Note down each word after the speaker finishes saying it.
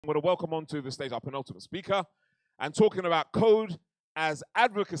I'm going to welcome onto the stage our penultimate speaker. And talking about code as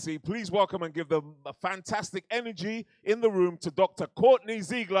advocacy, please welcome and give them a fantastic energy in the room to Dr. Kortney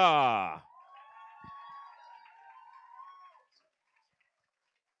Ziegler.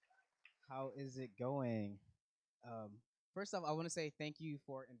 How is it going? First off, I want to say thank you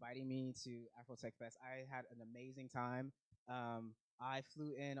for inviting me to Afro-Tech Fest. I had an amazing time. I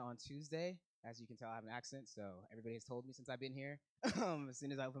flew in on Tuesday. As you can tell, I have an accent, so everybody has told me since I've been here, as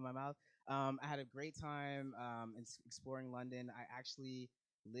soon as I open my mouth. I had a great time exploring London. I actually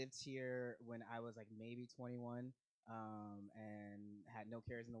lived here when I was like maybe 21 and had no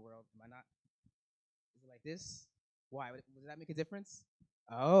cares in the world. Am I not? Is it like this? Why? Does that make a difference?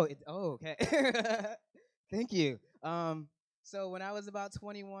 Okay. Thank you. So when I was about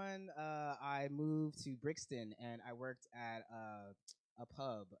 21, I moved to Brixton and I worked at a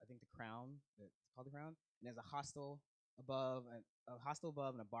pub. I think the Crown. It's called the Crown. And there's a hostel above,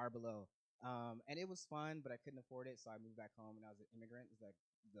 and a bar below. And it was fun, but I couldn't afford it, so I moved back home. And I was an immigrant. It's like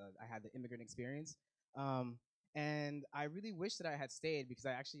I had the immigrant experience. And I really wish that I had stayed because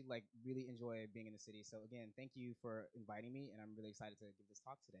I actually really enjoy being in the city. So again, thank you for inviting me, and I'm really excited to give this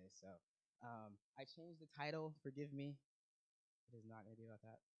talk today. So I changed the title. Forgive me. It is not going to be about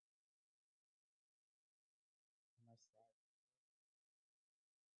that.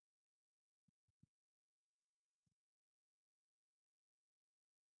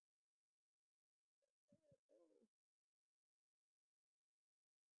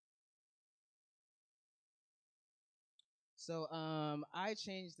 So I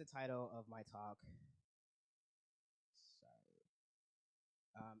changed the title of my talk.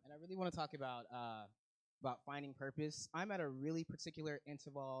 Sorry. And I really want to talk about finding purpose. I'm at a really particular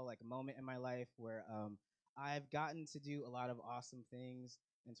interval, like moment in my life where I've gotten to do a lot of awesome things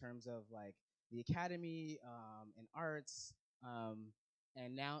in terms of like the academy, in arts,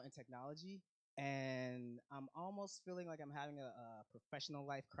 and now in technology. And I'm almost feeling like I'm having a professional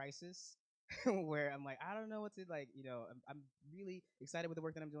life crisis where I'm like, I don't know what to I'm really excited with the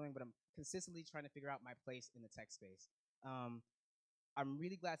work that I'm doing, but I'm consistently trying to figure out my place in the tech space. Um, I'm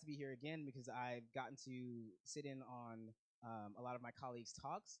really glad to be here again because I've gotten to sit in on a lot of my colleagues'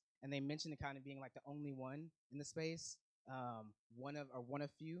 talks, and they mentioned kind of being like the only one in the space, one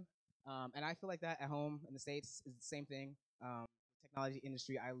of few, and I feel like that at home in the States is the same thing. Technology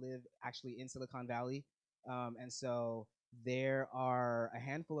industry, I live actually in Silicon Valley, and so there are a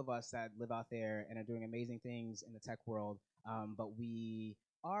handful of us that live out there and are doing amazing things in the tech world, but we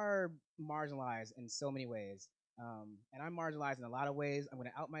are marginalized in so many ways. And I'm marginalized in a lot of ways. I'm going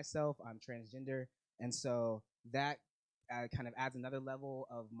to out myself. I'm transgender. And so that kind of adds another level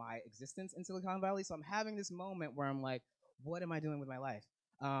of my existence in Silicon Valley. So I'm having this moment where I'm like, what am I doing with my life?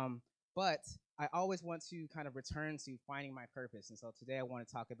 But I always want to kind of return to finding my purpose. And so today I want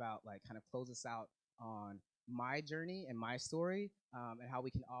to talk about like kind of close us out on my journey and my story, and how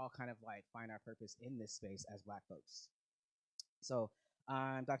we can all kind of like find our purpose in this space as Black folks. So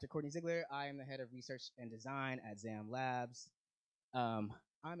I'm Dr. Kortney Ziegler. I am the head of research and design at ZAM Labs. I'm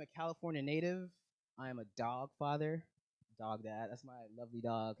a California native. I am a dog father, dog dad. That's my lovely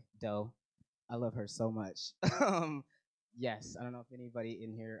dog, Doe. I love her so much. Yes, I don't know if anybody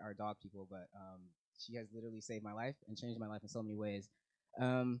in here are dog people, but she has literally saved my life and changed my life in so many ways.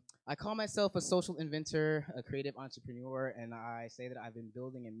 I call myself a social inventor, a creative entrepreneur, and I say that I've been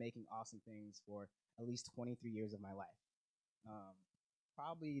building and making awesome things for at least 23 years of my life.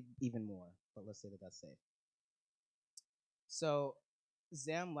 Probably even more, but let's say that that's safe. So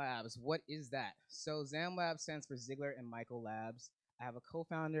ZAM Labs, what is that? So ZAM Labs stands for Ziegler and Michael Labs. I have a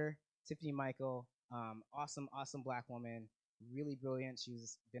co-founder, Tiffany Michael, awesome Black woman, really brilliant.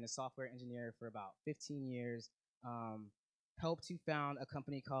 She's been a software engineer for about 15 years. Helped to found a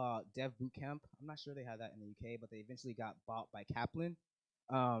company called Dev Bootcamp. I'm not sure they have that in the UK, but they eventually got bought by Kaplan.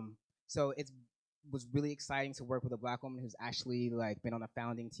 So it was really exciting to work with a Black woman who's actually like been on a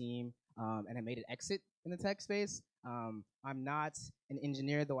founding team, and had made an exit in the tech space. I'm not an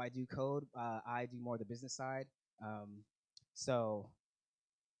engineer, though I do code. I do more the business side. So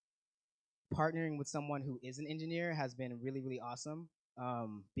partnering with someone who is an engineer has been really, really awesome.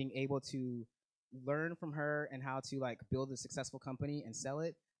 Being able to learn from her and how to like build a successful company and sell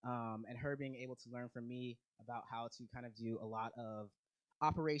it, and her being able to learn from me about how to kind of do a lot of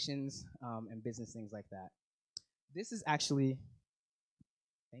operations and business things like that. This is actually,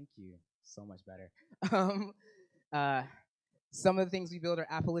 thank you, so much better. Some of the things we build are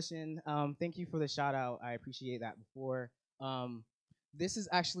Appolition. Thank you for the shout out. I appreciate that before. This is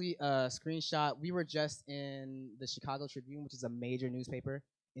actually a screenshot. We were just in the Chicago Tribune, which is a major newspaper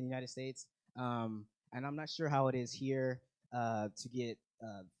in the United States. And I'm not sure how it is here to get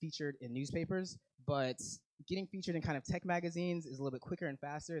featured in newspapers, but getting featured in kind of tech magazines is a little bit quicker and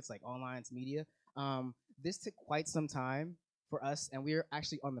faster. It's like online, it's media. This took quite some time for us, and we are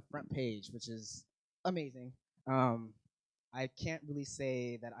actually on the front page, which is amazing. I can't really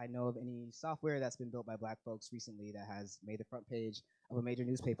say that I know of any software that's been built by Black folks recently that has made the front page of a major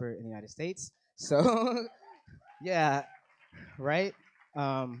newspaper in the United States. So, yeah, right?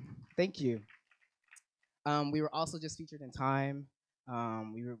 Thank you. We were also just featured in Time.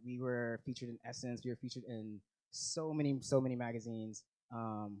 We were featured in Essence. We were featured in so many magazines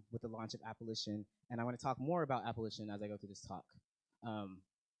with the launch of Appolition. And I want to talk more about Appolition as I go through this talk.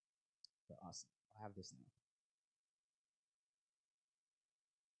 But awesome. I have this now.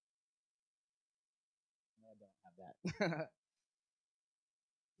 I don't have that. Yeah, I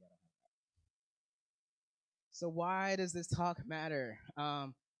don't have that. So why does this talk matter?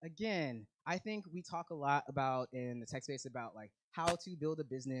 Again, I think we talk a lot about in the tech space about like how to build a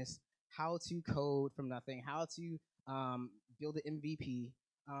business, how to code from nothing, how to build an MVP.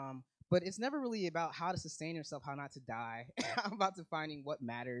 But it's never really about how to sustain yourself, how not to die. I'm about to finding what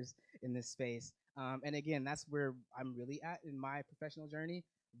matters in this space. And again, that's where I'm really at in my professional journey,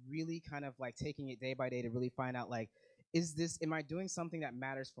 really kind of like taking it day by day to really find out like, am I doing something that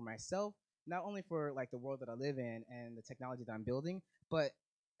matters for myself? Not only for like the world that I live in and the technology that I'm building, but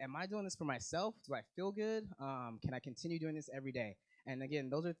am I doing this for myself? Do I feel good? Can I continue doing this every day? And again,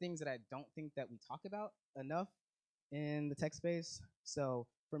 those are things that I don't think that we talk about enough in the tech space. So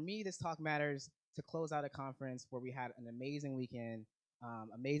for me, this talk matters to close out a conference where we had an amazing weekend,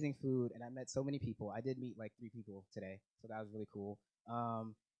 amazing food, and I met so many people. I did meet like 3 people today, so that was really cool.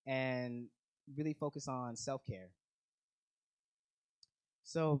 And really focus on self-care.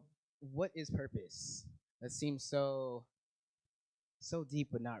 So what is purpose? That seems so deep,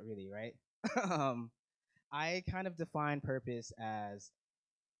 but not really, right? I kind of define purpose as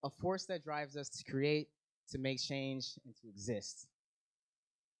a force that drives us to create, to make change, and to exist.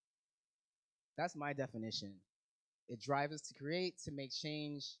 That's my definition. It drives us to create, to make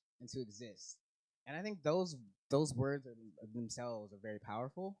change, and to exist. And I think those words themselves are very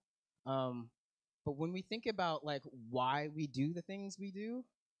powerful. But when we think about like why we do the things we do,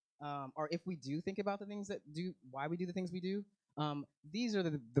 or if we do think about the things that do why we do the things we do, these are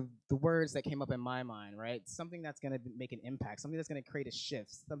the words that came up in my mind, right? Something that's going to make an impact, something that's going to create a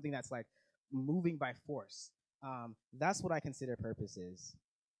shift, something that's like moving by force. That's what I consider purpose is.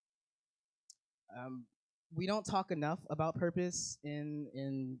 We don't talk enough about purpose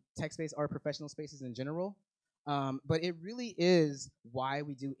in tech space or professional spaces in general, but it really is why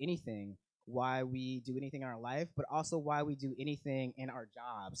we do anything, why we do anything in our life, but also why we do anything in our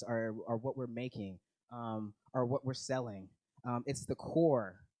jobs or what we're making or what we're selling. It's the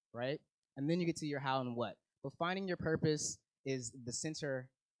core, right? And then you get to your how and what. But finding your purpose is the center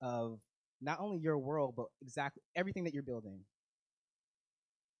of not only your world, but exactly everything that you're building.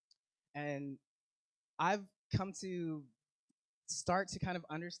 And I've come to start to kind of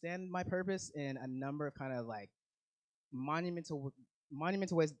understand my purpose in a number of kind of like monumental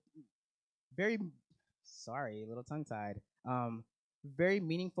ways. Very, sorry, a little tongue-tied. Very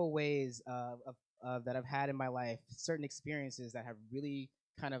meaningful ways that I've had in my life, certain experiences that have really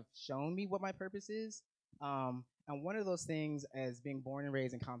kind of shown me what my purpose is. And one of those things is being born and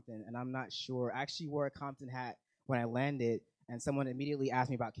raised in Compton, and I'm not sure. I actually wore a Compton hat when I landed, and someone immediately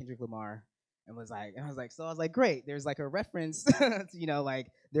asked me about Kendrick Lamar, and I was like, great. There's like a reference, to, like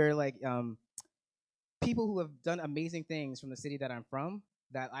there are like people who have done amazing things from the city that I'm from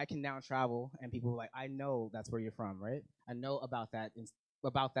that I can now travel, and people like I know that's where you're from, right? I know about that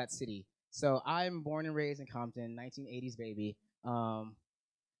city. So I'm born and raised in Compton, 1980s baby. I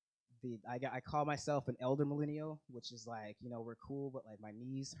call myself an elder millennial, which is like, we're cool, but like my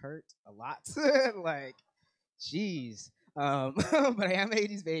knees hurt a lot. Like, jeez. But I am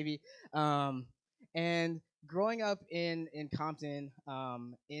 80s baby. And growing up in Compton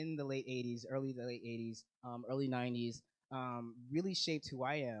in the late 80s, early to late 80s, early 90s, really shaped who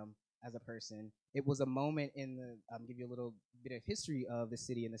I am as a person. It was a moment in the, give you a little bit of history of the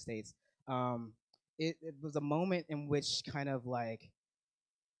city in the States. It was a moment in which kind of like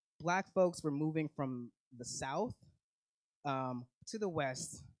Black folks were moving from the South to the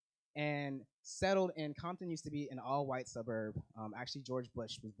West and settled in Compton. Used to be an all-white suburb. Actually, George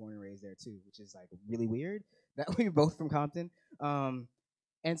Bush was born and raised there too, which is like really weird that we were both from Compton.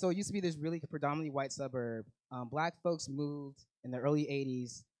 And so it used to be this really predominantly white suburb. Black folks moved in the early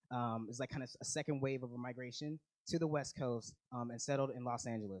 80s. It's like kind of a second wave of a migration to the West Coast and settled in Los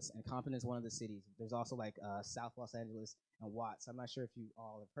Angeles. And Compton is one of the cities. There's also like South Los Angeles and Watts. I'm not sure if you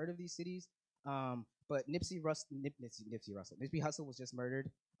all have heard of these cities, But Nipsey Hussle was just murdered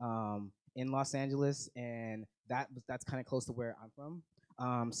in Los Angeles, and that's kind of close to where I'm from.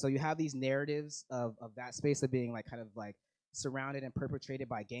 So you have these narratives of that space of being like kind of like surrounded and perpetrated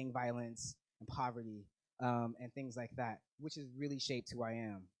by gang violence and poverty and things like that, which has really shaped who I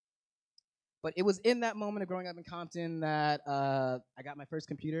am. But it was in that moment of growing up in Compton that I got my first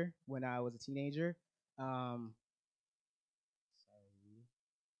computer when I was a teenager. Sorry.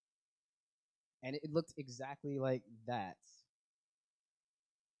 And it looked exactly like that.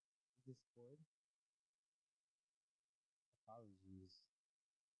 Discord. Apologies.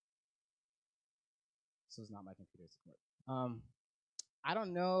 So it's not my computer. It's I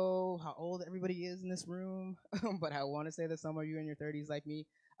don't know how old everybody is in this room, but I want to say that some of you in your 30s like me.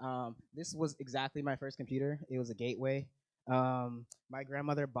 This was exactly my first computer. It was a Gateway. My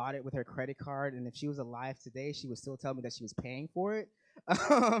grandmother bought it with her credit card, and if she was alive today, she would still tell me that she was paying for it.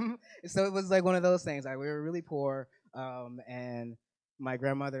 So it was like one of those things. Like we were really poor, and my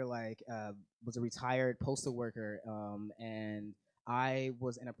grandmother was a retired postal worker, and I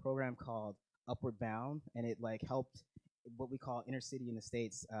was in a program called Upward Bound, and it like helped what we call inner city in the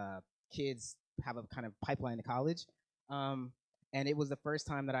States kids have a kind of pipeline to college. And it was the first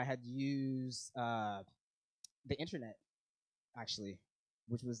time that I had used the internet, actually,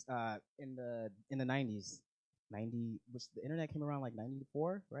 which was in the 90s. Which the internet came around like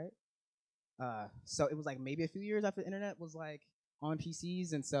 94, right? So it was like maybe a few years after the internet was like on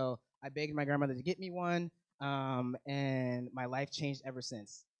PCs, and so I begged my grandmother to get me one, and my life changed ever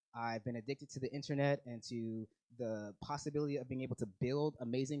since. I've been addicted to the internet and to the possibility of being able to build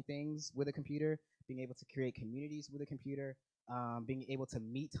amazing things with a computer, being able to create communities with a computer, being able to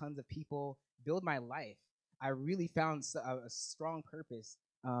meet tons of people, build my life. I really found a strong purpose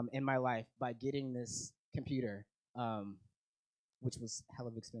in my life by getting this computer, which was hell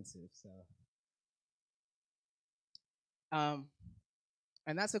of expensive. So,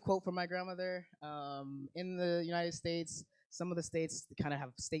 and that's a quote from my grandmother. In the United States, some of the states kind of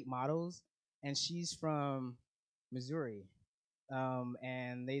have state mottos, and she's from Missouri.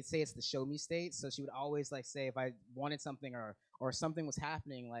 And they say it's the show me state. So she would always like say if I wanted something or something was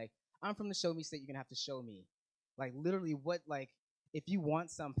happening, like I'm from the show me state, you're gonna have to show me. Like literally what like if you want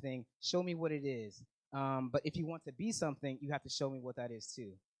something, show me what it is. But if you want to be something, you have to show me what that is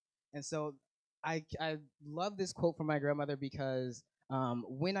too. And so I love this quote from my grandmother because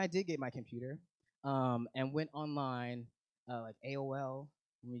when I did get my computer and went online, like AOL,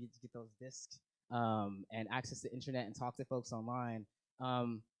 when we get those discs, and access the internet and talk to folks online,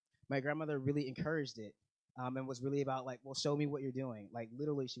 my grandmother really encouraged it and was really about like, well, show me what you're doing. Like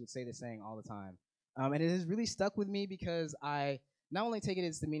literally, she would say this saying all the time, and it has really stuck with me because I not only take it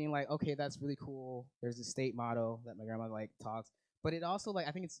as the meaning like, okay, that's really cool. There's a state motto that my grandmother like talks, but it also like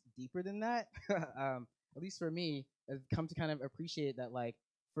I think it's deeper than that. At least for me, I've come to kind of appreciate that like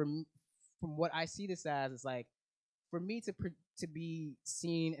from what I see this as is like for me to be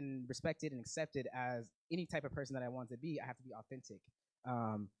seen and respected and accepted as any type of person that I want to be, I have to be authentic,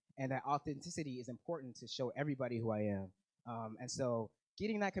 and that authenticity is important to show everybody who I am. And so,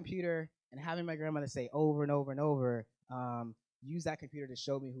 getting that computer and having my grandmother say over and over and over, use that computer to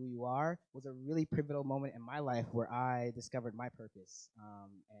show me who you are, was a really pivotal moment in my life where I discovered my purpose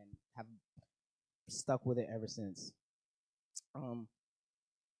and have stuck with it ever since.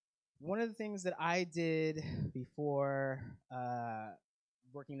 One of the things that I did before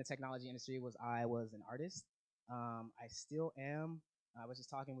working in the technology industry was I was an artist. I still am. I was just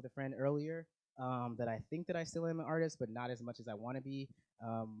talking with a friend earlier that I think that I still am an artist, but not as much as I want to be.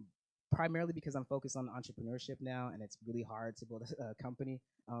 Primarily because I'm focused on entrepreneurship now, and it's really hard to build a company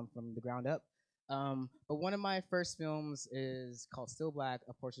from the ground up. But one of my first films is called Still Black,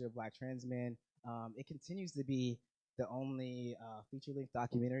 A Portrait of Black Trans Men. It continues to be the only feature-length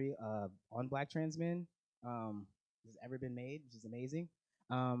documentary on Black trans men that's ever been made, which is amazing.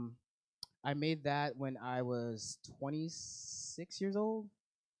 I made that when I was 26 years old,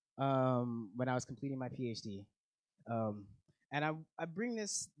 when I was completing my PhD. And I bring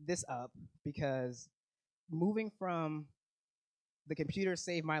this up because moving from the computer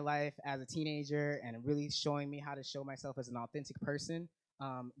saved my life as a teenager and really showing me how to show myself as an authentic person,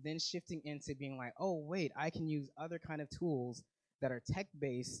 then shifting into being like, oh, wait, I can use other kind of tools that are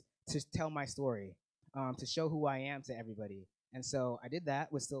tech-based to tell my story, to show who I am to everybody. And so I did that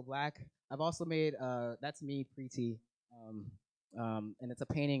with Still Black. I've also made, that's me, Preeti, and it's a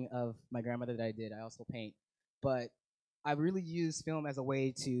painting of my grandmother that I did. I also paint. But I really use film as a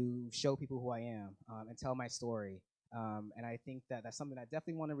way to show people who I am and tell my story. And I think that that's something I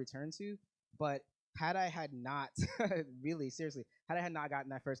definitely want to return to. But had I had not really seriously, had I had not gotten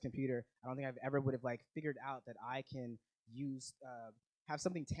that first computer, I don't think I've ever would have like figured out that I can use have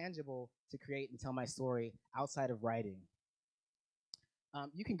something tangible to create and tell my story outside of writing.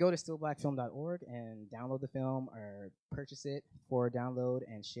 You can go to stillblackfilm.org and download the film or purchase it for download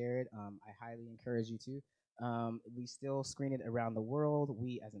and share it. I highly encourage you to. We still screen it around the world.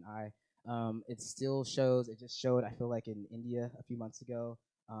 We, as an I. It still shows. It just showed, I feel like, in India a few months ago.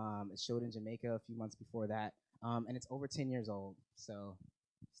 It showed in Jamaica a few months before that. And it's over 10 years old. So,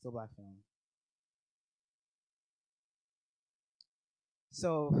 still black film.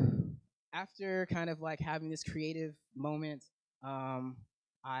 So, after kind of like having this creative moment,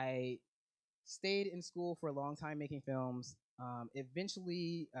 I stayed in school for a long time making films.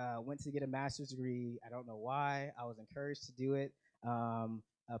 Eventually went to get a master's degree. I don't know why. I was encouraged to do it.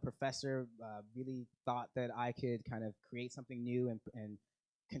 A professor really thought that I could kind of create something new and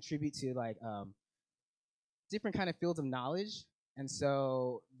contribute to like different kind of fields of knowledge. And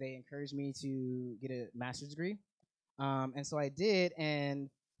so they encouraged me to get a master's degree. And so I did, and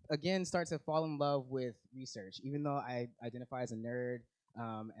again, start to fall in love with research. Even though I identify as a nerd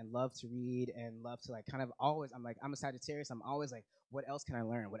and love to read and love to like kind of always, I'm a Sagittarius. I'm always like, what else can I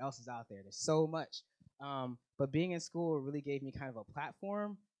learn? What else is out there? There's so much. But being in school really gave me kind of a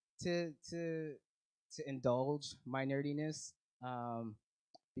platform to indulge my nerdiness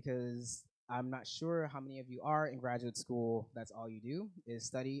because I'm not sure how many of you are in graduate school. That's all you do is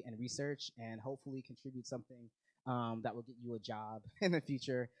study and research and hopefully contribute something that will get you a job in the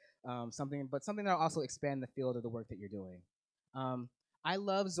future. Something that will also expand the field of the work that you're doing. I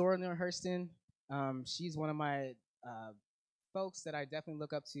love Zora Neale Hurston. She's one of my folks that I definitely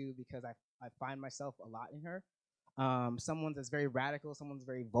look up to because I find myself a lot in her. Someone that's very radical, someone's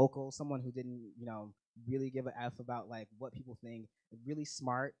very vocal, someone who didn't, really give a F about like what people think. Really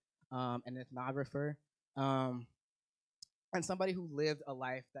smart, an ethnographer, and somebody who lived a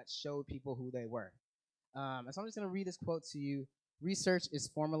life that showed people who they were. And so I'm just going to read this quote to you. Research is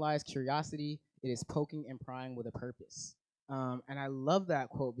formalized curiosity. It is poking and prying with a purpose. And I love that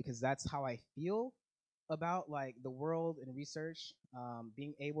quote because that's how I feel about like the world and research.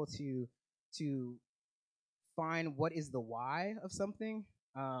 Being able to find what is the why of something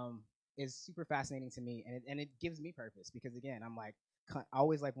is super fascinating to me, and it gives me purpose because again, I'm like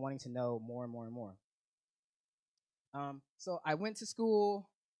always like wanting to know more and more and more. So I went to school.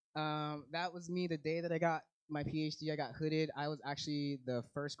 That was me the day that I got my PhD. I got hooded. I was actually the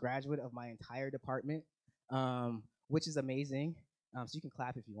first graduate of my entire department, which is amazing. So you can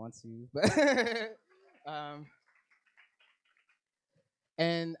clap if you want to. But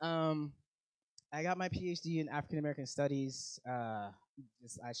I got my PhD in African American Studies. I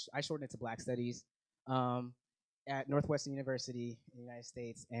shortened it to Black Studies at Northwestern University in the United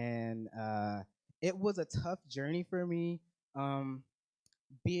States, and it was a tough journey for me.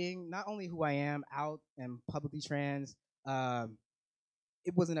 Being not only who I am, out and publicly trans,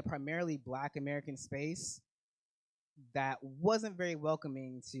 it was in a primarily Black American space that wasn't very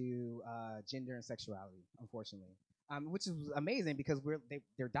welcoming to gender and sexuality, unfortunately. Which is amazing because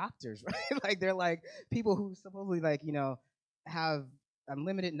they're doctors, right? Like they're like people who supposedly like have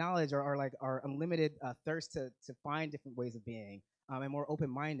unlimited knowledge or unlimited thirst to find different ways of being and more open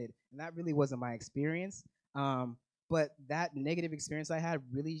minded. And that really wasn't my experience. But that negative experience I had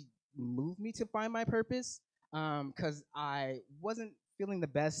really moved me to find my purpose because I wasn't feeling the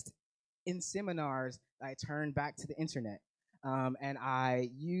best in seminars. I turned back to the internet and I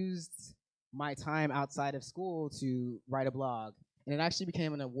used my time outside of school to write a blog, and it actually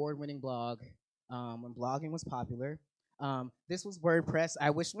became an award-winning blog when blogging was popular. This was WordPress. I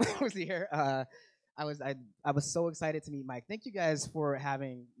wish Mike was here. I was so excited to meet Mike. Thank you guys for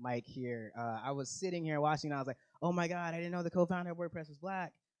having Mike here. I was sitting here watching, and I was like, "Oh my God, I didn't know the co-founder of WordPress was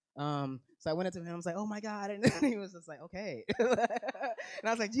Black." So I went up to him. I was like, "Oh my God," and he was just like, "Okay," and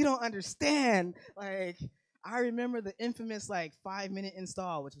I was like, "You don't understand, like." I remember the infamous like 5-minute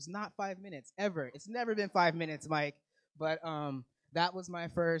install, which was not 5 minutes ever. It's never been 5 minutes, Mike. But that was my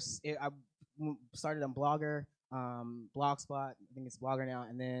first. I started on Blogger, Blogspot. I think it's Blogger now,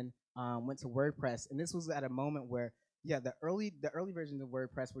 and then went to WordPress. And this was at a moment where, the early versions of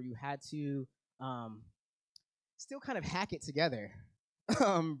WordPress where you had to still kind of hack it together,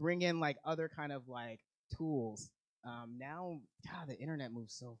 bring in like other kind of like tools. Now, God, the internet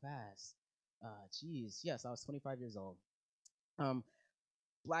moves so fast. Yes, I was 25 years old.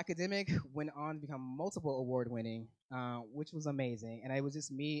 Black Academic went on to become multiple award-winning, which was amazing. And it was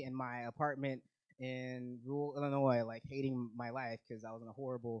just me in my apartment in rural Illinois, like hating my life because I was in a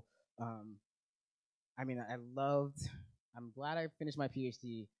horrible. I loved I'm glad I finished my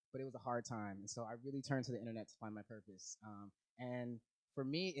PhD, but it was a hard time, and so I really turned to the internet to find my purpose. And for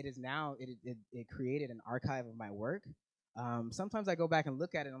me, it is now it created an archive of my work. Sometimes I go back and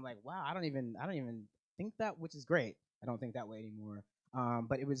look at it, and I'm like, wow, I don't even think that, which is great. I don't think that way anymore.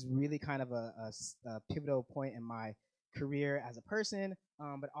 But it was really kind of a pivotal point in my career as a person,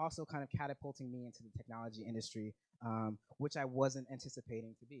 but also kind of catapulting me into the technology industry, which I wasn't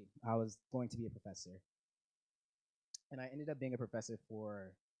anticipating to be. I was going to be a professor, and I ended up being a professor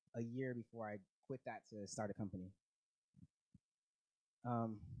for a year before I quit that to start a company.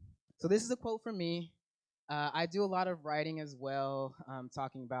 Um, so this is a quote from me. I do a lot of writing as well,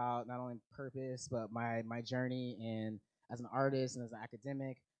 talking about not only purpose but my journey and as an artist and as an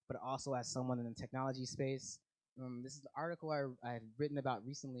academic, but also as someone in the technology space. This is the article I had written about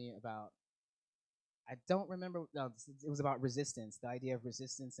recently about. I don't remember. No, it was about resistance, the idea of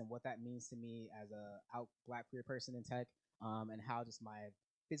resistance and what that means to me as a out Black queer person in tech, and how just my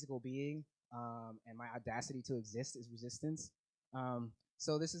physical being and my audacity to exist is resistance.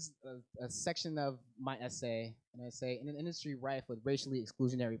 So this is a section of my essay, and I say, in an industry rife with racially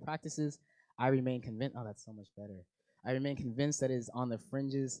exclusionary practices, I remain convinced. Oh, that's so much better. I remain convinced that it is on the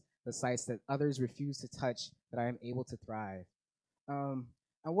fringes, the sites that others refuse to touch, that I am able to thrive. Um,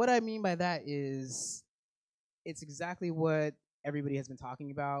 and what I mean by that is it's exactly what everybody has been talking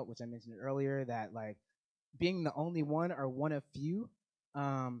about, which I mentioned earlier, that like being the only one or one of few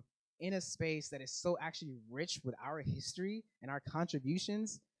um, in a space that is so actually rich with our history and our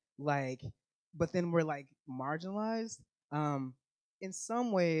contributions, like, but then we're like marginalized. In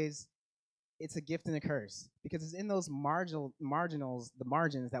some ways, it's a gift and a curse because it's in those the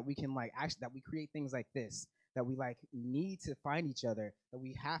margins that we can like actually that we create things like this, that we like need to find each other, that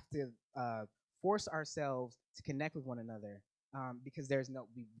we have to force ourselves to connect with one another, because there's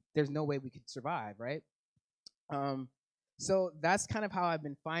no way we could survive, right? um, so that's kind of how I've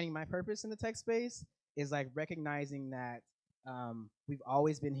been finding my purpose in the tech space, is like recognizing that we've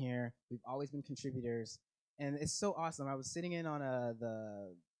always been here, we've always been contributors, and it's so awesome. I was sitting in on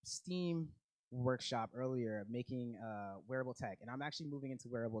the Steam workshop earlier making wearable tech, and I'm actually moving into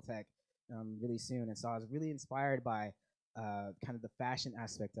wearable tech really soon, and so I was really inspired by kind of the fashion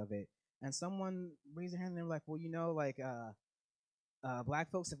aspect of it. And someone raised their hand and they were like, well, like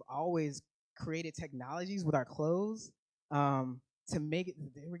Black folks have always created technologies with our clothes to make it.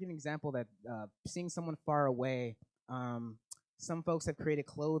 They were giving an example that seeing someone far away, some folks have created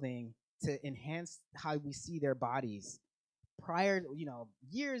clothing to enhance how we see their bodies. Prior,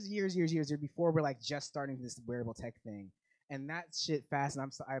 years before we're like just starting this wearable tech thing, and that shit I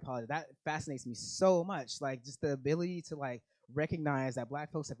apologize. That fascinates me so much. Like just the ability to like recognize that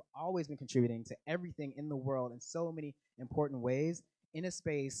Black folks have always been contributing to everything in the world in so many important ways, in a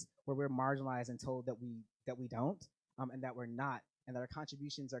space where we're marginalized and told that we don't, and that we're not, and that our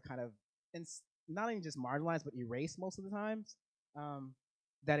contributions are kind of not even just marginalized but erased most of the times.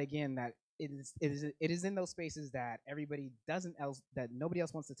 That again, that it is in those spaces that that nobody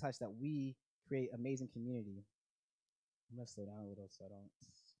else wants to touch, that we create amazing community. I'm gonna slow down a little so I don't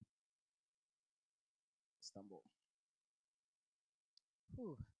stumble.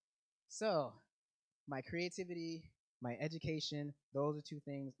 Whew. So my creativity, my education, those are two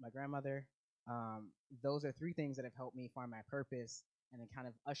things. My grandmother, those are three things that have helped me find my purpose and then kind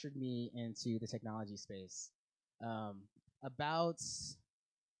of ushered me into the technology space. About,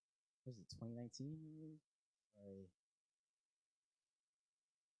 what was it, 2019? Sorry.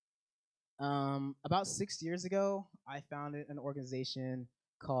 About 6 years ago, I founded an organization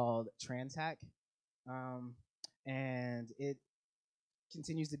called Trans H4CK, and it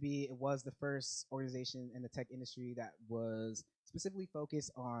was the first organization in the tech industry that was specifically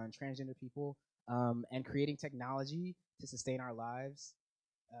focused on transgender people, and creating technology to sustain our lives.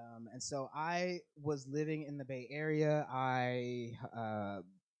 And so I was living in the Bay Area. I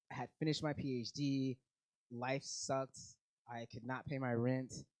had finished my PhD. Life sucked. I could not pay my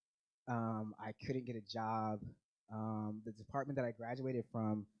rent. I couldn't get a job. The department that I graduated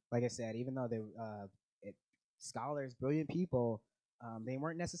from, like I said, even though scholars, brilliant people, they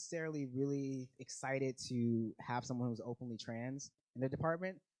weren't necessarily really excited to have someone who was openly trans in their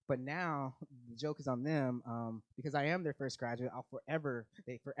department. But now the joke is on them, because I am their first graduate.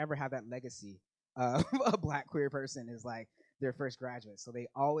 They forever have that legacy of a Black queer person is like their first graduate. So they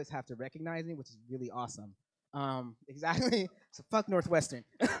always have to recognize me, which is really awesome. Exactly. So fuck Northwestern.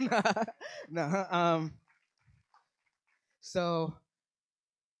 No. So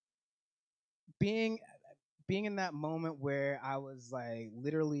being in that moment where I was like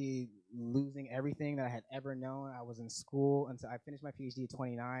literally losing everything that I had ever known. I was in school until I finished my PhD at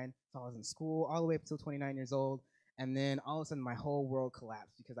 29. So I was in school all the way up until 29 years old. And then all of a sudden, my whole world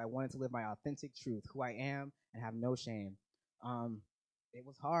collapsed because I wanted to live my authentic truth, who I am, and have no shame. It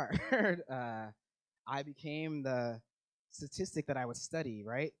was hard. I became the statistic that I would study,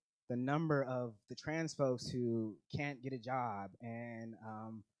 right? The number of the trans folks who can't get a job and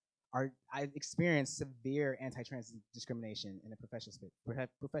I experienced severe anti-trans discrimination in the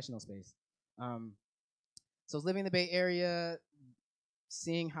professional space. So I was living in the Bay Area,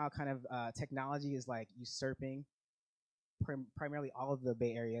 seeing how kind of technology is like usurping primarily all of the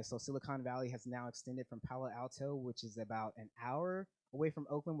Bay Area. So Silicon Valley has now extended from Palo Alto, which is about an hour away from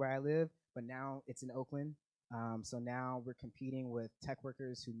Oakland, where I live, but now it's in Oakland. So now we're competing with tech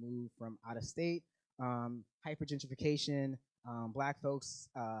workers who move from out of state. Hyper gentrification, black folks.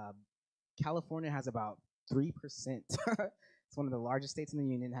 California has about 3%. It's one of the largest states in the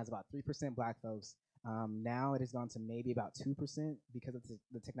union. Has about 3% black folks. Now it has gone to maybe about 2% because of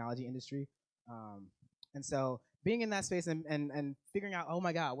the technology industry. And so being in that space and figuring out, oh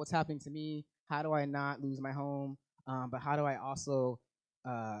my God, what's happening to me? How do I not lose my home? But how do I also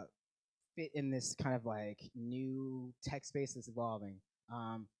fit in this kind of like new tech space that's evolving?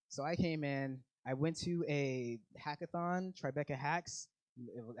 So I came in, I went to a hackathon, Tribeca Hacks,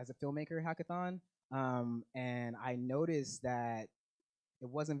 as a filmmaker hackathon. And I noticed that it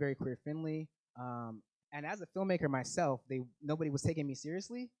wasn't very queer friendly. And as a filmmaker myself, nobody was taking me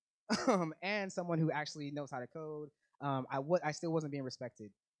seriously. And someone who actually knows how to code, I still wasn't being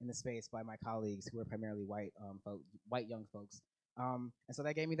respected in the space by my colleagues who were primarily white young folks. And so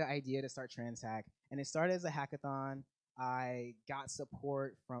that gave me the idea to start Trans Hack. And it started as a hackathon. I got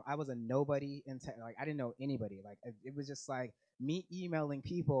support from, I was a nobody in tech, like I didn't know anybody. Like it was just like me emailing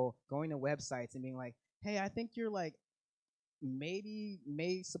people, going to websites and being like, hey, I think you're like, maybe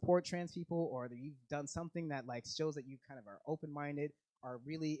may support trans people, or that you've done something that like shows that you kind of are open-minded, or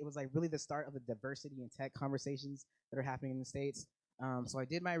really, it was like really the start of the diversity in tech conversations that are happening in the States. So I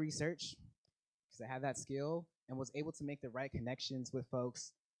did my research because I had that skill and was able to make the right connections with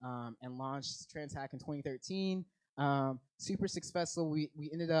folks, and launched Trans Hack in 2013. Super successful. We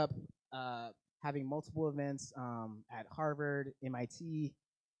ended up having multiple events at Harvard, MIT.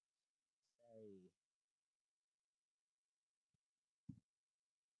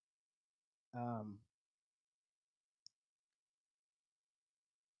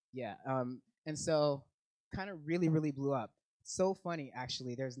 Yeah, and so kind of really blew up. So funny,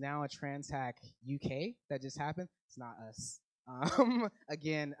 actually. There's now a Trans Hack UK that just happened. It's not us.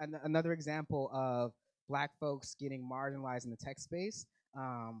 Again, another example of black folks getting marginalized in the tech space.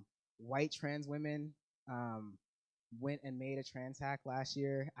 White trans women went and made a Trans Hack last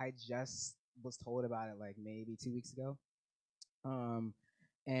year. I just was told about it like maybe 2 weeks ago.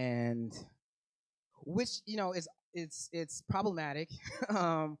 And which, you know, is it's problematic.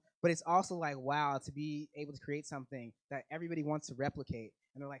 But it's also like, wow, to be able to create something that everybody wants to replicate.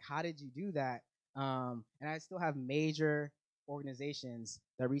 And they're like, how did you do that? And I still have major organizations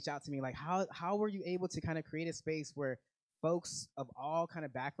that reach out to me like, how were you able to kind of create a space where folks of all kind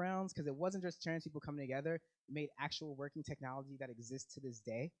of backgrounds, because it wasn't just trans people coming together, made actual working technology that exists to this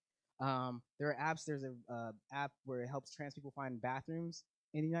day. There are apps. There's a app where it helps trans people find bathrooms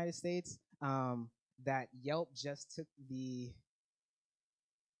in the United States. That Yelp just took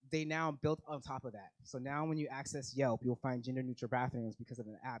they now built on top of that. So now when you access Yelp, you'll find gender neutral bathrooms because of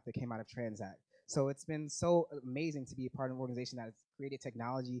an app that came out of Trans Act. So it's been so amazing to be a part of an organization that has created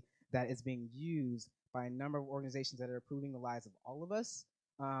technology that is being used by a number of organizations that are improving the lives of all of us,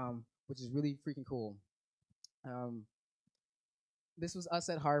 which is really freaking cool. This was us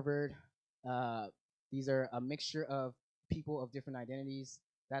at Harvard. These are a mixture of people of different identities.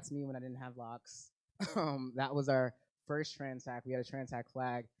 That's me when I didn't have locks. That was our first Trans Hack. We had a Trans Hack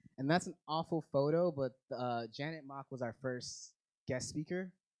flag. And that's an awful photo, but Janet Mock was our first guest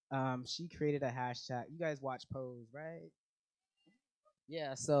speaker. She created a hashtag. You guys watch Pose, right?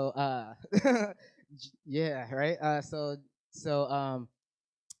 Yeah, so yeah, right? So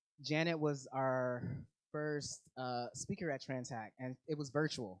Janet was our first speaker at Trans Hack, and it was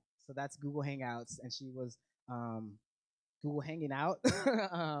virtual. So that's Google Hangouts, and she was Google hanging out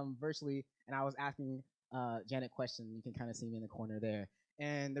virtually, and I was asking Janet questions. You can kind of see me in the corner there.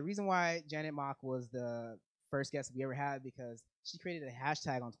 And the reason why Janet Mock was the first guest we ever had, because she created a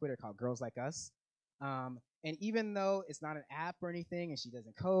hashtag on Twitter called Girls Like Us. And even though it's not an app or anything, and she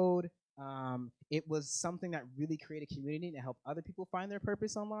doesn't code, it was something that really created community to help other people find their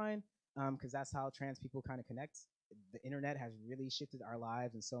purpose online, because that's how trans people kind of connect. The internet has really shifted our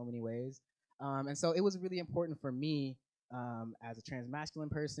lives in so many ways. And so it was really important for me as a trans masculine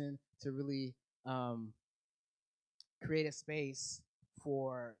person to really create a space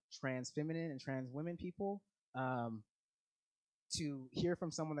for trans feminine and trans women people to hear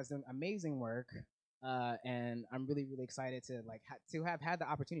from someone that's doing amazing work. And I'm really, really excited to to have had the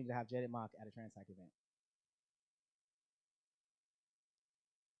opportunity to have Jed and Mock at a Trans H4CK event.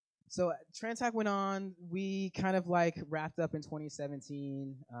 So Trans H4CK went on. We kind of wrapped up in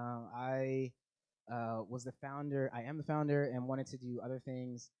 2017. I was the founder. I am the founder and wanted to do other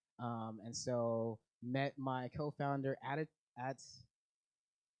things. And so met my co-founder at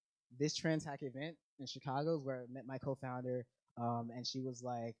this Trans H4CK event in Chicago, where I met my co-founder. And she was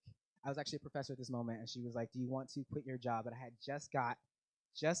like, I was actually a professor at this moment, and she was like, "Do you want to quit your job?" And I had just got,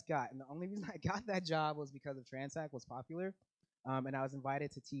 and the only reason I got that job was because of Trans H4CK was popular, and I was invited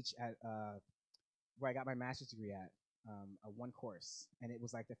to teach at where I got my master's degree at, a one course, and it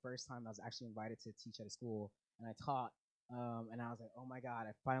was like the first time I was actually invited to teach at a school, and I taught, and I was like, "Oh my God,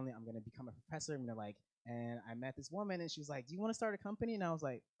 I'm gonna become a professor." And they're like, and I met this woman, and she was like, "Do you want to start a company?" And I was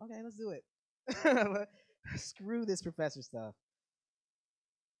like, "Okay, let's do it." Screw this professor stuff.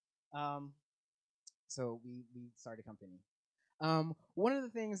 So we started a company. One of the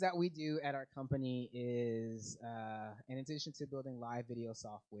things that we do at our company is, in addition to building live video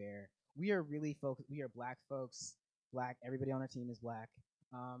software, we are really focused. We are Black folks. Black. Everybody on our team is Black,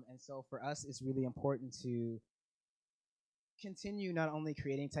 and so for us, it's really important to continue not only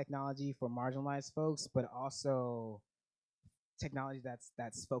creating technology for marginalized folks, but also technology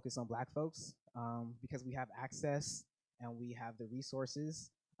that's focused on Black folks, because we have access and we have the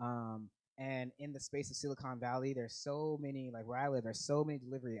resources. And in the space of Silicon Valley, there's so many, like where I live, there's so many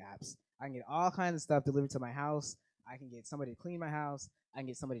delivery apps. I can get all kinds of stuff delivered to my house. I can get somebody to clean my house. I can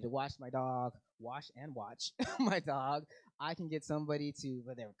get somebody to wash my dog, wash my dog. I can get somebody to,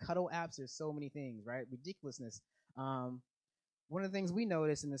 but there are cuddle apps. There's so many things, right? Ridiculousness. One of the things we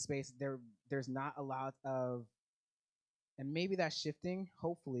notice in this space, there's not a lot of, and maybe that's shifting,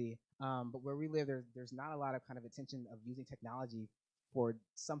 hopefully, but where we live, there's not a lot of kind of attention of using technology for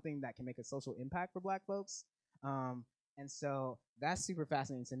something that can make a social impact for Black folks. And so that's super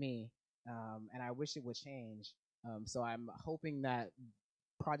fascinating to me, and I wish it would change. So I'm hoping that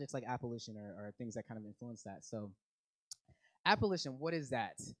projects like Appolition are things that kind of influence that. So Appolition, what is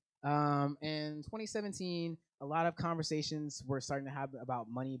that? In 2017, a lot of conversations were starting to have about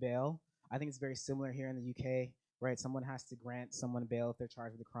money bail. I think it's very similar here in the UK, right? Someone has to grant someone bail if they're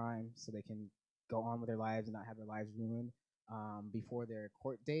charged with a crime so they can go on with their lives and not have their lives ruined before their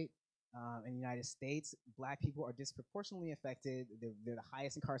court date. In the United States, Black people are disproportionately affected. They're the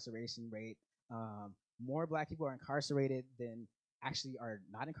highest incarceration rate. More Black people are incarcerated than actually are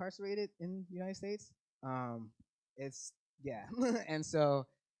not incarcerated in the United States. It's, yeah. And so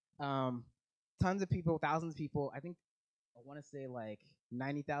tons of people, thousands of people, I think I want to say like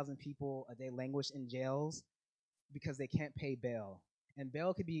 90,000 people a day languish in jails because they can't pay bail. And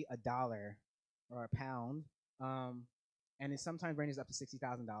bail could be $1 or £1, and it sometimes ranges up to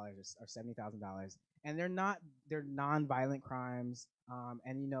 $60,000 or $70,000. And they're non-violent crimes.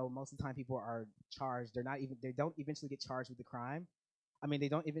 And most of the time people are charged. They don't eventually get charged with the crime. I mean, they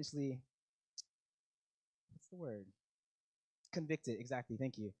don't eventually, what's the word? Convicted, exactly,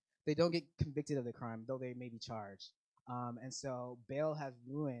 thank you. They don't get convicted of the crime, though they may be charged. And so bail has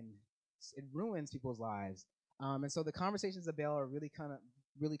ruins people's lives. And so the conversations of bail are really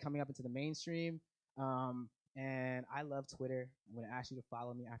coming up into the mainstream. And I love Twitter. I'm gonna ask you to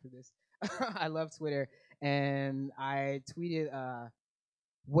follow me after this. I love Twitter, and I tweeted,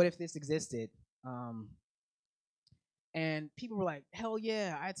 "What if this existed?" And people were like, "Hell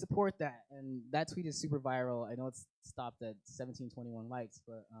yeah, I'd support that." And that tweet is super viral. I know it's stopped at 1721 likes,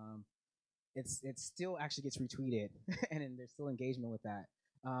 but it still actually gets retweeted, and then there's still engagement with that.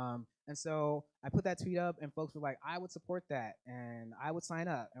 And so I put that tweet up, and folks were like, "I would support that, and I would sign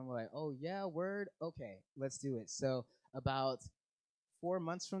up." And we're like, "Oh yeah, word, okay, let's do it." So about 4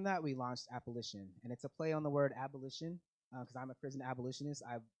 months from that, we launched Appolition, and it's a play on the word abolition, because I'm a prison abolitionist.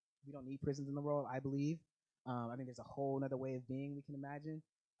 We don't need prisons in the world, I believe. I think there's a whole other way of being we can imagine,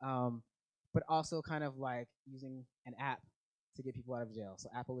 but also kind of like using an app to get people out of jail. So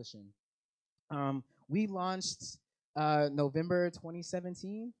Appolition. We launched November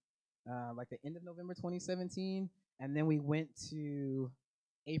 2017, like the end of November 2017, and then we went to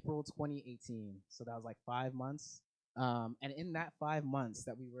April 2018. So that was like 5 months. And in that 5 months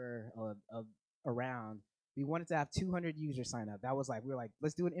that we were around, we wanted to have 200 users sign up. That was like, we were like,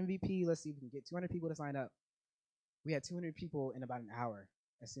 let's do an MVP. Let's see if we can get 200 people to sign up. We had 200 people in about an hour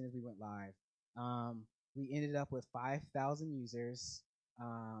as soon as we went live. We ended up with 5,000 users,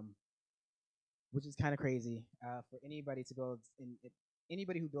 which is kind of crazy for anybody to build.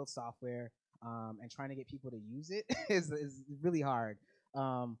 Anybody who builds software and trying to get people to use it is really hard.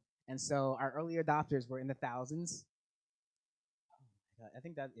 And so our early adopters were in the thousands. I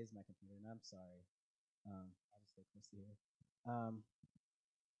think that is my computer, and I'm sorry. I'll just take this here.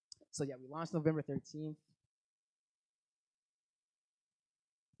 So yeah, we launched November 13th.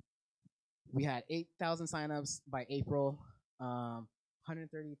 We had 8,000 signups by April.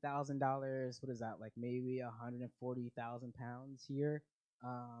 $130,000. What is that? Like maybe 140,000 pounds here.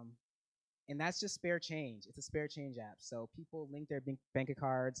 And that's just spare change. It's a spare change app. So people link their bank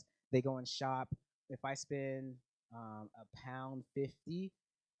cards. They go and shop. If I spend £1.50,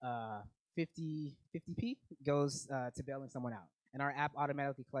 50p goes to bailing someone out, and our app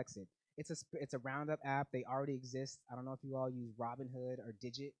automatically collects it. It's a roundup app. They already exist. I don't know if you all use Robinhood or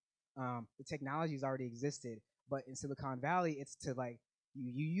Digit. The technology's already existed, but in Silicon Valley, it's to like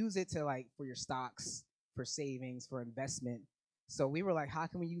you use it to like for your stocks, for savings, for investment. So we were like, how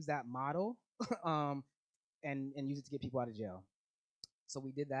can we use that model and use it to get people out of jail? So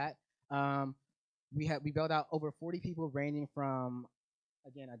we did that. We bailed out over 40 people, ranging from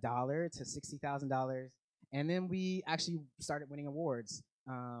again $1 to $60,000, and then we actually started winning awards.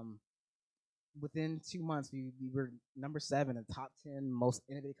 Within 2 months, we were number 7 in the top 10 most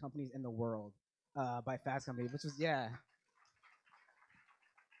innovative companies in the world by Fast Company, which was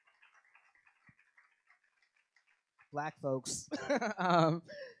black folks.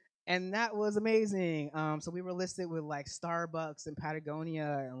 And that was amazing. So we were listed with like Starbucks and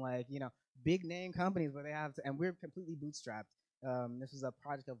Patagonia and like big name companies where they have to, and we're completely bootstrapped. This was a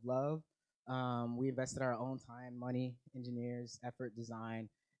project of love. We invested our own time, money, engineers, effort, design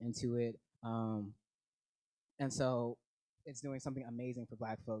into it. And so it's doing something amazing for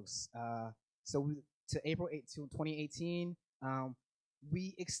black folks. To April 8th, 2018,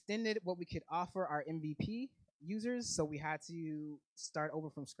 we extended what we could offer our MVP users. So we had to start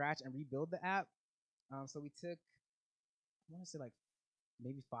over from scratch and rebuild the app. So we took, I want to say like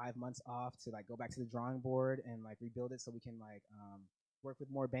maybe 5 months off to like go back to the drawing board and like rebuild it so we can like work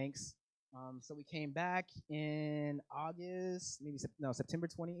with more banks. So we came back in September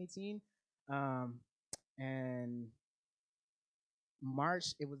 2018. And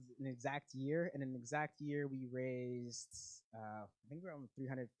March, it was an exact year. And in an exact year, we raised, I think we're around $350,000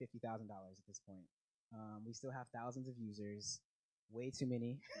 at this point. We still have thousands of users, way too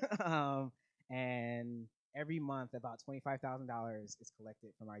many. And every month, about $25,000 is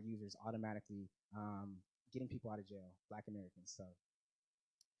collected from our users automatically, getting people out of jail, Black Americans. So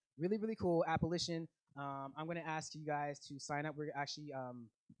really, really cool. Appolition. I'm going to ask you guys to sign up. We're actually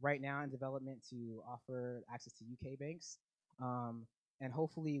right now in development to offer access to UK banks, and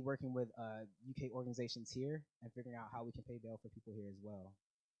hopefully working with UK organizations here and figuring out how we can pay bail for people here as well.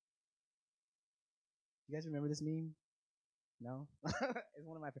 You guys remember this meme? No? It's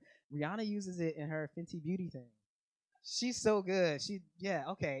one of my Rihanna uses it in her Fenty Beauty thing. She's so good.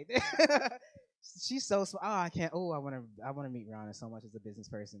 Okay. She's so smart. I can't. I want to meet Rihanna so much as a business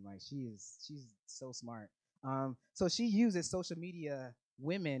person. Like she's so smart. So she uses social media,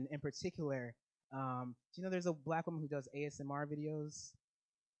 women in particular. There's a black woman who does ASMR videos,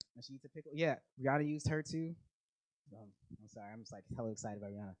 and she eats a pickle. Yeah, Rihanna used her too. I'm sorry, I'm just like hella excited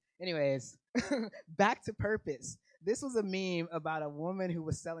about Rihanna. Anyways, back to purpose. This was a meme about a woman who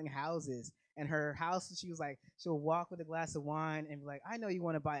was selling houses, and her house, she was like, she'll walk with a glass of wine and be like, I know you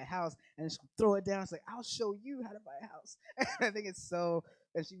want to buy a house, and she'll throw it down. She's like, I'll show you how to buy a house. I think it's so,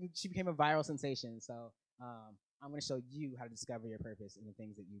 and she became a viral sensation. So I'm going to show you how to discover your purpose in the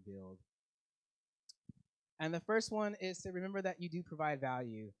things that you build. And the first one is to remember that you do provide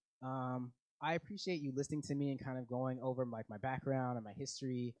value. I appreciate you listening to me and kind of going over like my background and my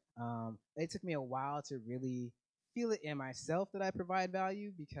history. It took me a while to really feel it in myself that I provide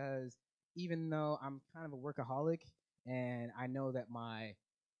value, because even though I'm kind of a workaholic and I know that I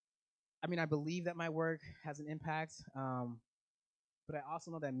believe that my work has an impact, but I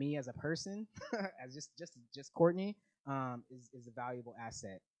also know that me as a person, as just Kortney, is a valuable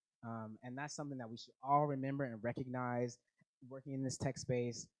asset. And that's something that we should all remember and recognize working in this tech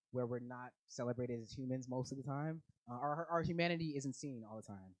space where we're not celebrated as humans most of the time. Our humanity isn't seen all the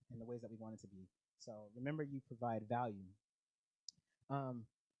time in the ways that we want it to be. So remember, you provide value.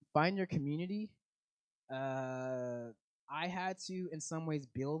 Find your community. I had to, in some ways,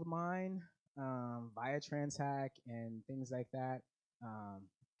 build mine via Trans H4CK and things like that.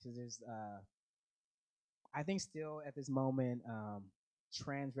 Because there's, I think still at this moment,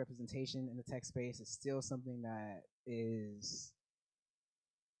 trans representation in the tech space is still something that is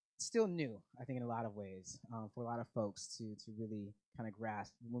still new, I think, in a lot of ways, for a lot of folks to really kind of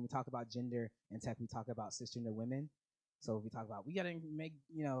grasp. When we talk about gender in tech, we talk about cisgender women. So we talk about, we got to make,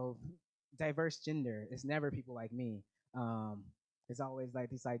 diverse gender. It's never people like me. there's always like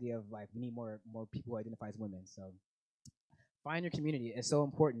this idea of like we need more people who identify as women. So find your community. It's so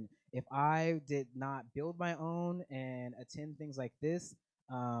important. If I did not build my own and attend things like this,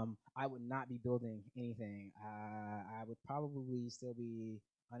 I would not be building anything. I would probably still be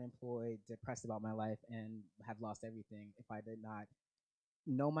unemployed, depressed about my life, and have lost everything if I did not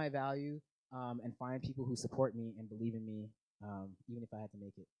know my value and find people who support me and believe in me, even if I had to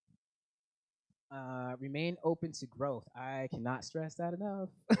make it. Remain open to growth. I cannot stress that enough.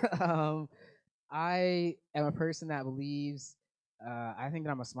 I am a person that believes. I think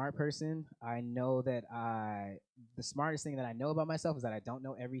that I'm a smart person. I know that the smartest thing that I know about myself is that I don't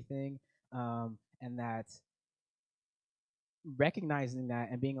know everything, and that recognizing that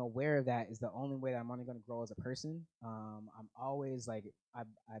and being aware of that is the only way that I'm only going to grow as a person. I'm always like I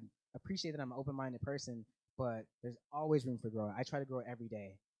appreciate that I'm an open-minded person, but there's always room for growth. I try to grow every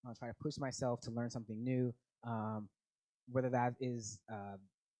day. I try to push myself to learn something new, whether that is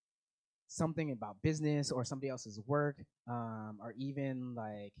something about business or somebody else's work, or even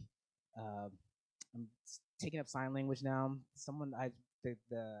like I'm taking up sign language now. The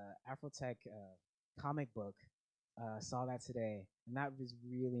Afrotech comic book saw that today, and that was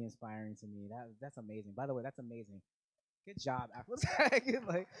really inspiring to me. That's amazing. By the way, that's amazing. Good job, Afrotech.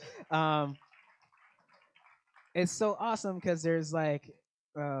 Like, it's so awesome because there's like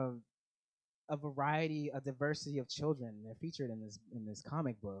a variety, a diversity of children. They're featured in this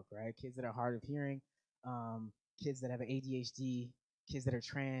comic book, right? Kids that are hard of hearing, kids that have ADHD, kids that are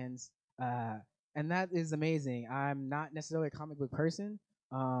trans, and that is amazing. I'm not necessarily a comic book person,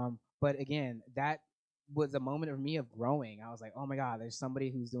 but again, that was a moment of me of growing. I was like, oh my God, there's somebody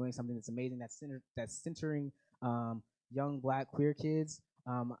who's doing something that's amazing, that's centering young Black queer kids.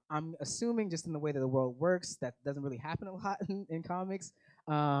 I'm assuming just in the way that the world works, that doesn't really happen a lot in comics.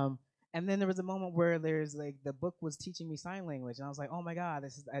 And then there was a moment where there's like the book was teaching me sign language, and I was like, oh my God,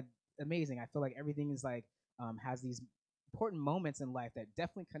 this is amazing. I feel like everything is like has these important moments in life that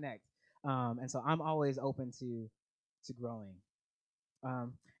definitely connect. And so I'm always open to growing.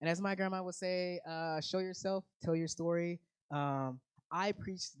 And as my grandma would say, show yourself, tell your story. I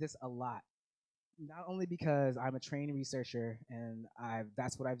preach this a lot, not only because I'm a trained researcher and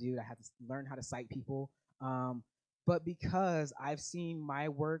that's what I do. I have to learn how to cite people, but because I've seen my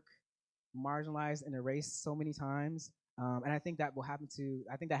work marginalized and erased so many times. And I think that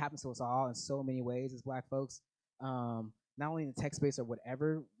happens to us all in so many ways as Black folks, not only in the tech space or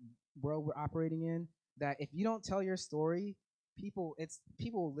whatever world we're operating in. That if you don't tell your story, people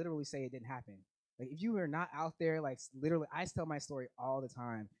literally say it didn't happen. Like if you are not out there, like literally, I tell my story all the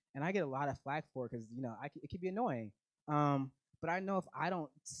time, and I get a lot of flack for it because it can be annoying. But I know if I don't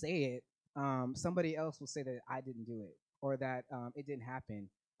say it, somebody else will say that I didn't do it or that it didn't happen.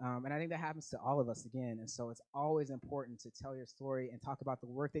 And I think that happens to all of us again. And so it's always important to tell your story and talk about the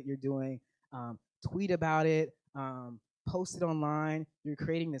work that you're doing, tweet about it, post it online. You're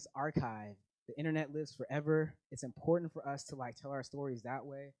creating this archive. The internet lives forever. It's important for us to like tell our stories that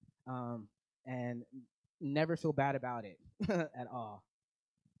way, and never feel bad about it at all.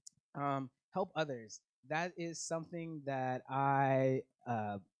 Help others. That is something that I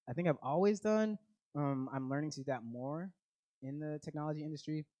think I've always done. I'm learning to do that more in the technology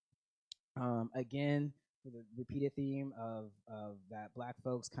industry. Again, with the repeated theme of that Black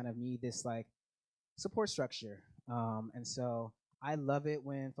folks kind of need this like support structure, and so I love it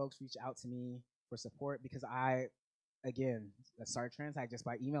when folks reach out to me for support because I started Trans H4CK just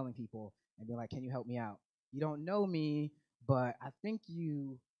by emailing people and being like, "Can you help me out? You don't know me, but I think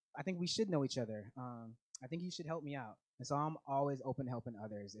we should know each other. I think you should help me out." And so I'm always open to helping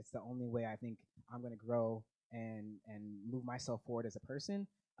others. It's the only way I think I'm going to grow and move myself forward as a person.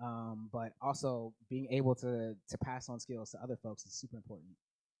 But also being able to pass on skills to other folks is super important.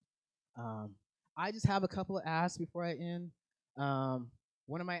 I just have a couple of asks before I end.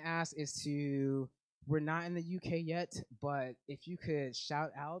 One of my asks is we're not in the UK yet, but if you could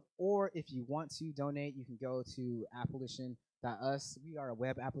shout out, or if you want to donate, you can go to Appolition.us. We are a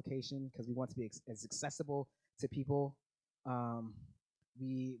web application because we want to be as accessible to people.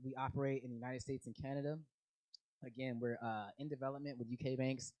 We operate in the United States and Canada. Again, we're in development with UK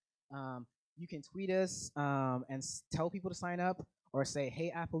banks. You can tweet us and tell people to sign up or say,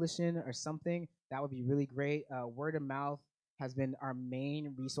 hey, Appolition or something. That would be really great. Word of mouth has been our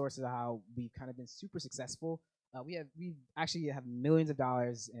main resource of how we've kind of been super successful. We actually have millions of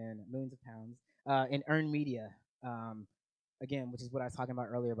dollars and millions of pounds in earned media. Again, which is what I was talking about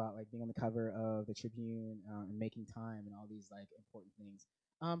earlier about like being on the cover of the Tribune and making time and all these like important things.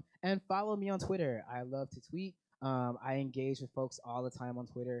 And follow me on Twitter. I love to tweet. I engage with folks all the time on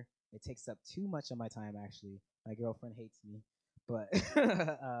Twitter. It takes up too much of my time, actually. My girlfriend hates me. But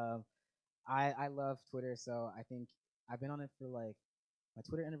I love Twitter, so I think I've been on it for like my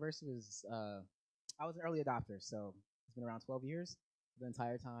Twitter anniversary was I was an early adopter, so it's been around 12 years the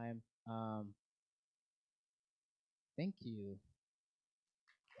entire time. Thank you.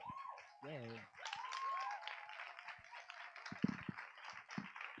 Yay.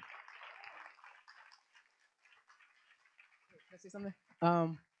 Can I say something?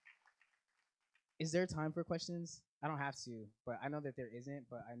 Is there time for questions? I don't have to, but I know that there isn't,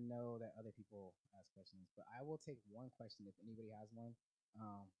 but I know that other people ask questions. But I will take one question if anybody has one.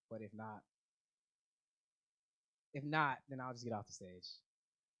 But if not, then I'll just get off the stage.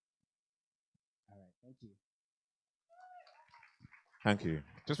 All right, thank you. Thank you.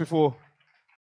 Just before